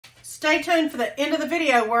Stay tuned for the end of the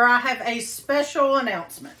video where I have a special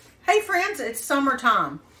announcement. Hey friends, it's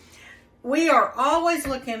summertime. We are always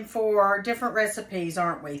looking for different recipes,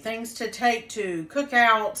 aren't we? Things to take to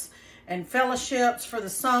cookouts and fellowships for the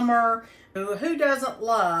summer. Who doesn't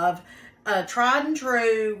love a tried and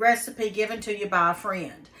true recipe given to you by a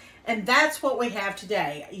friend? And that's what we have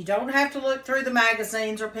today. You don't have to look through the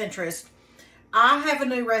magazines or Pinterest. I have a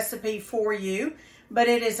new recipe for you, but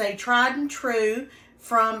it is a tried and true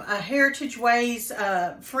from a Heritage Ways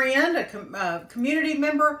friend, a community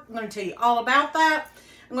member. I'm going to tell you all about that.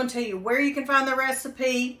 I'm going to tell you where you can find the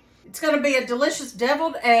recipe. It's going to be a delicious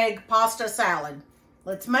deviled egg pasta salad.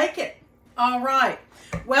 Let's make it. All right.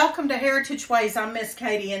 Welcome to Heritage Ways. I'm Miss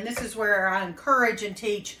Katie, and this is where I encourage and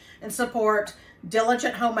teach and support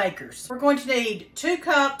diligent homemakers. We're going to need 2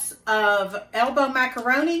 cups of elbow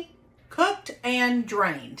macaroni, cooked and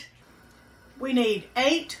drained. We need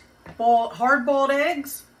 8 hard-boiled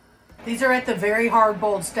eggs. These are at the very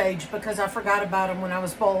hard-boiled stage because I forgot about them when I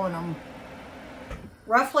was boiling them.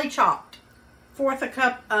 Roughly chopped. 1/4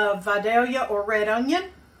 cup of Vidalia or red onion,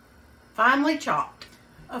 finely chopped.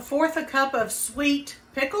 1/4 cup of sweet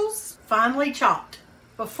pickles, finely chopped.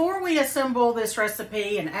 Before we assemble this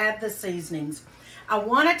recipe and add the seasonings, I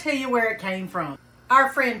want to tell you where it came from. Our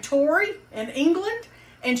friend Tori in England,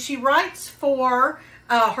 and she writes for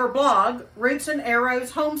her blog,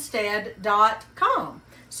 rootsandarrowshomestead.com.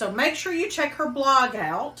 So make sure you check her blog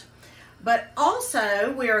out. But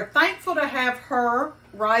also, we are thankful to have her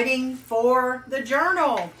writing for the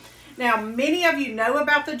journal. Now, many of you know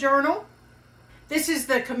about the journal. This is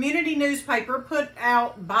the community newspaper put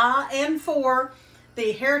out by and for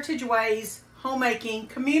the Heritage Ways homemaking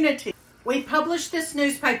community. We publish this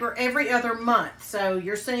newspaper every other month. So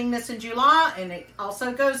you're seeing this in July, and it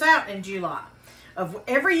also goes out in July of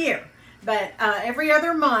every year. But every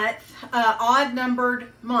other month, odd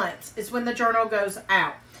numbered months, is when the journal goes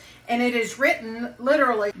out. And it is written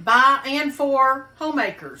literally by and for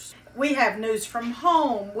homemakers. We have news from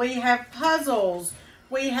home. We have puzzles.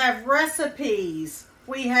 We have recipes.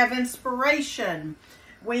 We have inspiration.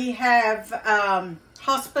 We have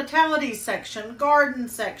hospitality section, garden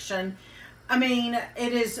section. I mean,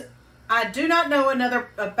 it is, I do not know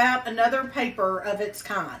about another paper of its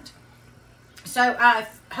kind. So I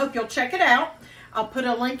hope you'll check it out. I'll put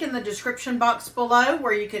a link in the description box below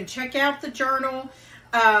where you can check out the journal,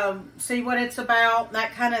 see what it's about,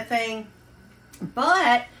 that kind of thing.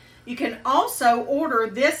 But you can also order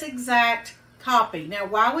this exact copy. Now,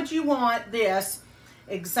 why would you want this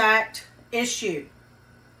exact issue?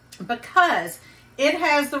 Because it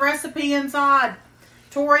has the recipe inside.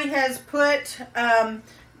 Tori has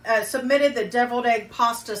submitted the deviled egg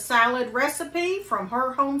pasta salad recipe from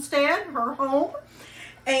her homestead, her home.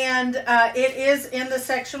 And it is in the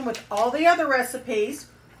section with all the other recipes.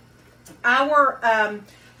 Our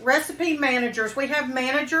recipe managers, we have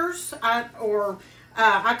managers, I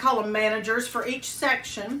call them managers for each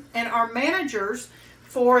section. And our managers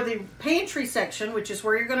for the pantry section, which is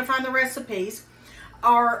where you're going to find the recipes,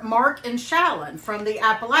 are Mark and Shallon from the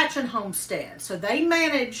Appalachian Homestead. So they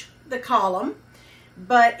manage the column,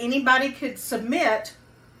 but anybody could submit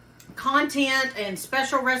content and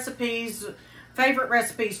special recipes, favorite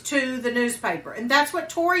recipes to the newspaper. And that's what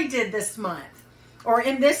Tori did this month, or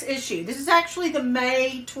in this issue. This is actually the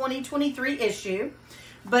May 2023 issue,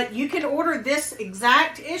 but you can order this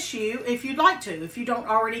exact issue if you'd like to, if you don't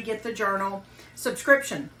already get the journal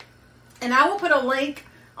subscription. And I will put a link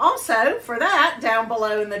also for that down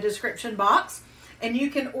below in the description box. And you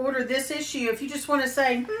can order this issue if you just want to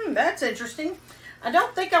say, that's interesting. I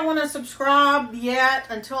don't think I want to subscribe yet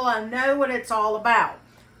until I know what it's all about.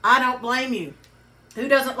 I don't blame you. Who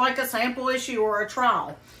doesn't like a sample issue or a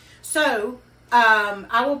trial? So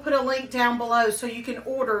I will put a link down below so you can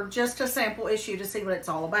order just a sample issue to see what it's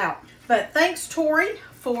all about. But thanks, Tori,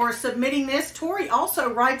 for submitting this. Tori also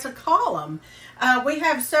writes a column. We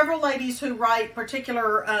have several ladies who write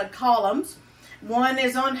particular columns. One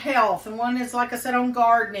is on health, and one is, like I said, on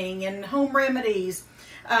gardening and home remedies.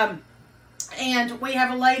 And we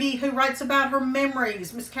have a lady who writes about her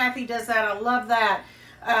memories. Miss Kathy does that. I love that.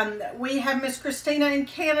 We have Miss Christina in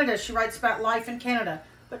Canada. She writes about life in Canada.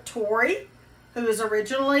 But Tori, who is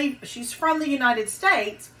originally, she's from the United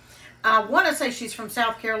States. I want to say she's from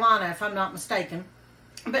South Carolina, if I'm not mistaken.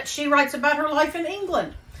 But she writes about her life in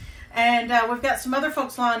England. And we've got some other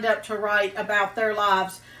folks lined up to write about their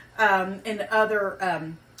lives in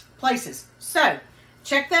other places. So,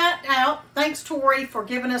 check that out. Thanks, Tori, for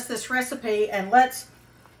giving us this recipe, and let's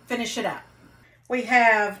finish it up. We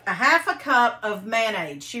have a 1/2 cup of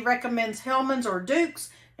mayonnaise. She recommends Hellmann's or Duke's,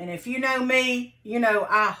 And if you know me, you know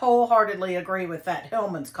I wholeheartedly agree with that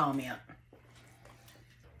Hillman's comment.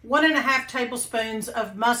 1.5 tablespoons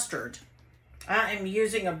of mustard. I am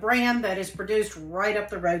using a brand that is produced right up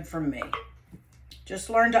the road from me. Just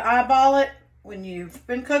learn to eyeball it. When you've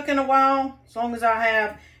been cooking a while, as long as I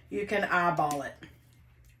have, you can eyeball it.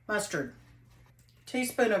 Mustard.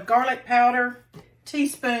 Teaspoon of garlic powder.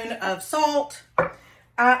 Teaspoon of salt.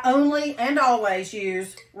 I only and always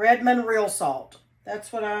use Redmond real salt.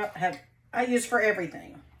 That's what I use for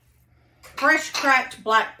everything. Fresh cracked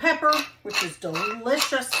black pepper, which is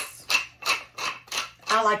delicious.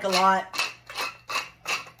 I like a lot.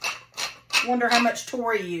 Wonder how much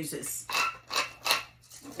Tori uses.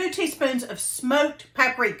 2 teaspoons of smoked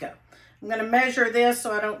paprika. I'm going to measure this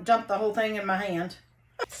so I don't dump the whole thing in my hand.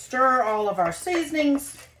 Stir all of our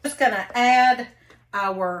seasonings. Just going to add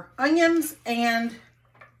our onions and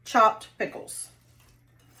chopped pickles.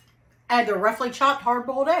 Add the roughly chopped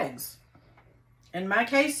hard-boiled eggs. In my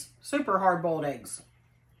case, super hard-boiled eggs.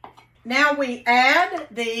 Now we add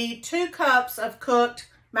the 2 cups of cooked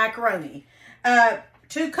macaroni.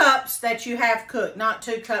 2 cups that you have cooked, not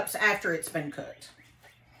 2 cups after it's been cooked.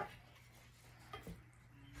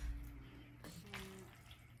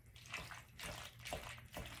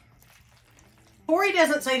 Tori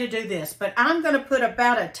doesn't say to do this, but I'm going to put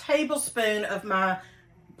about a tablespoon of my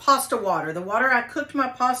pasta water, the water I cooked my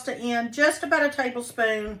pasta in, just about a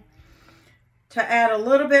tablespoon, to add a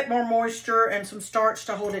little bit more moisture and some starch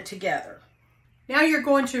to hold it together. Now you're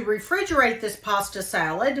going to refrigerate this pasta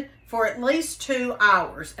salad for at least 2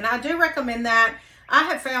 hours. And I do recommend that. I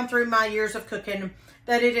have found through my years of cooking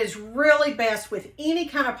that it is really best with any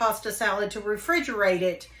kind of pasta salad to refrigerate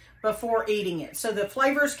it before eating it, so the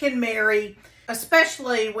flavors can marry,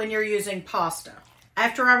 especially when you're using pasta.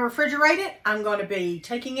 After I refrigerate it, I'm going to be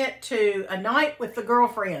taking it to a night with the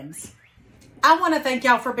girlfriends. I want to thank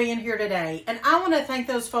y'all for being here today, and I want to thank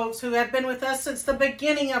those folks who have been with us since the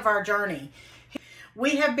beginning of our journey.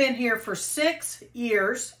 We have been here for 6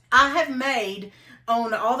 years. I have made,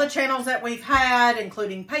 on all the channels that we've had,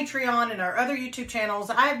 including Patreon and our other YouTube channels,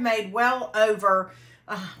 I have made well over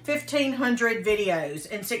 1,500 videos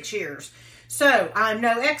in 6 years. So I'm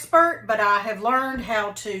no expert, but I have learned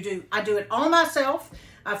how to I do it all myself.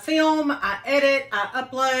 I film, I edit, I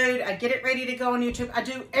upload, I get it ready to go on YouTube. I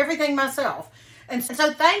do everything myself. And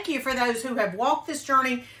so thank you for those who have walked this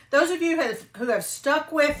journey. Those of you who have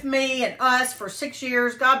stuck with me and us for 6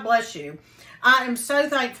 years, God bless you. I am so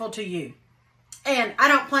thankful to you. And I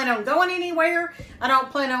don't plan on going anywhere. I don't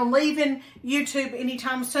plan on leaving YouTube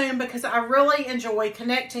anytime soon because I really enjoy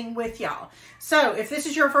connecting with y'all. So if this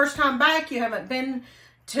is your first time back, you haven't been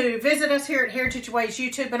to visit us here at Heritage Ways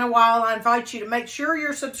YouTube in a while, I invite you to make sure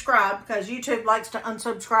you're subscribed because YouTube likes to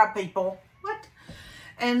unsubscribe people. What?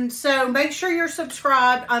 And so make sure you're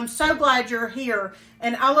subscribed. I'm so glad you're here,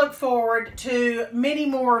 and I look forward to many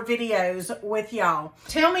more videos with y'all.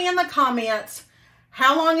 Tell me in the comments,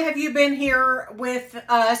 how long have you been here with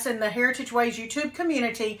us in the Heritage Ways YouTube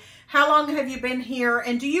community? How long have you been here?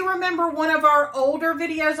 And do you remember one of our older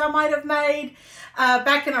videos I might have made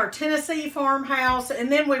back in our Tennessee farmhouse? And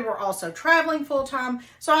then we were also traveling full time.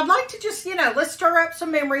 So I'd like to just, let's stir up some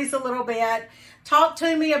memories a little bit. Talk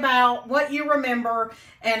to me about what you remember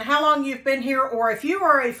and how long you've been here. Or if you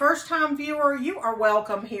are a first-time viewer, you are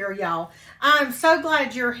welcome here, y'all. I'm so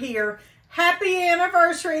glad you're here. Happy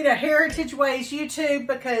anniversary to Heritage Ways YouTube,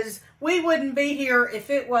 because we wouldn't be here if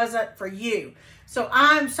it wasn't for you. So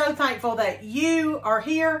I'm so thankful that you are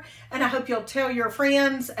here, and I hope you'll tell your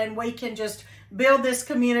friends and we can just build this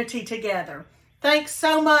community together. Thanks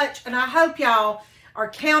so much, and I hope y'all are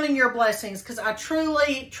counting your blessings, because I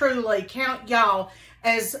truly, truly count y'all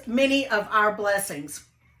as many of our blessings.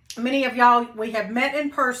 Many of y'all we have met in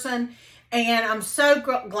person, and I'm so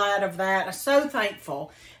glad of that. I'm so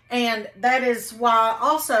thankful. And that is why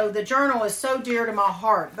also the journal is so dear to my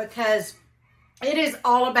heart, because it is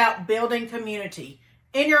all about building community.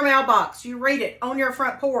 In your mailbox, you read it on your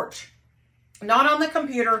front porch, not on the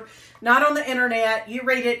computer, not on the internet. You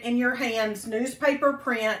read it in your hands, newspaper,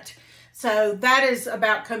 print. So that is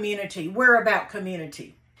about community. We're about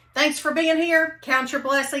community. Thanks for being here. Count your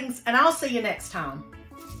blessings, and I'll see you next time.